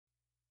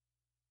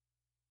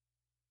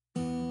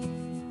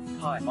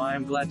Hi, I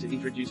am glad to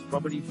introduce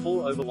property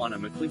 4/1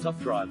 McClintock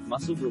Drive,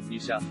 Muswellbrook, New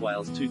South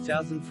Wales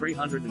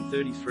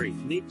 2333,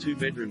 neat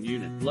 2-bedroom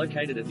unit,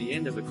 located at the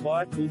end of a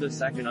quiet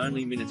cul-de-sac and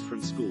only minutes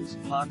from schools,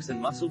 parks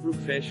and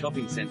Muswellbrook Fair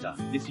Shopping Centre.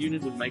 This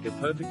unit would make a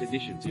perfect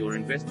addition to your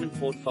investment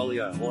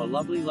portfolio or a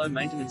lovely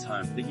low-maintenance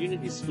home. The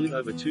unit is split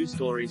over 2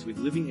 stories with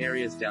living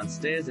areas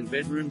downstairs and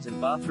bedrooms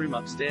and bathroom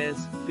upstairs.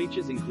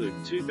 Features include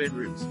 2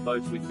 bedrooms,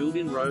 both with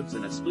built-in robes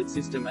and a split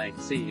system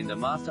AC in the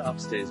master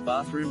upstairs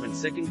bathroom and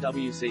second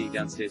WC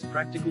downstairs,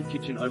 practical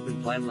kitchen,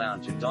 open plan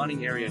lounge and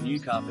dining area, new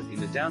carpet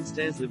in the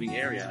downstairs living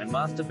area and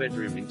master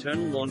bedroom,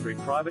 internal laundry,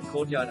 private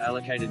courtyard,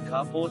 allocated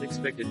carport.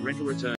 Expected rental return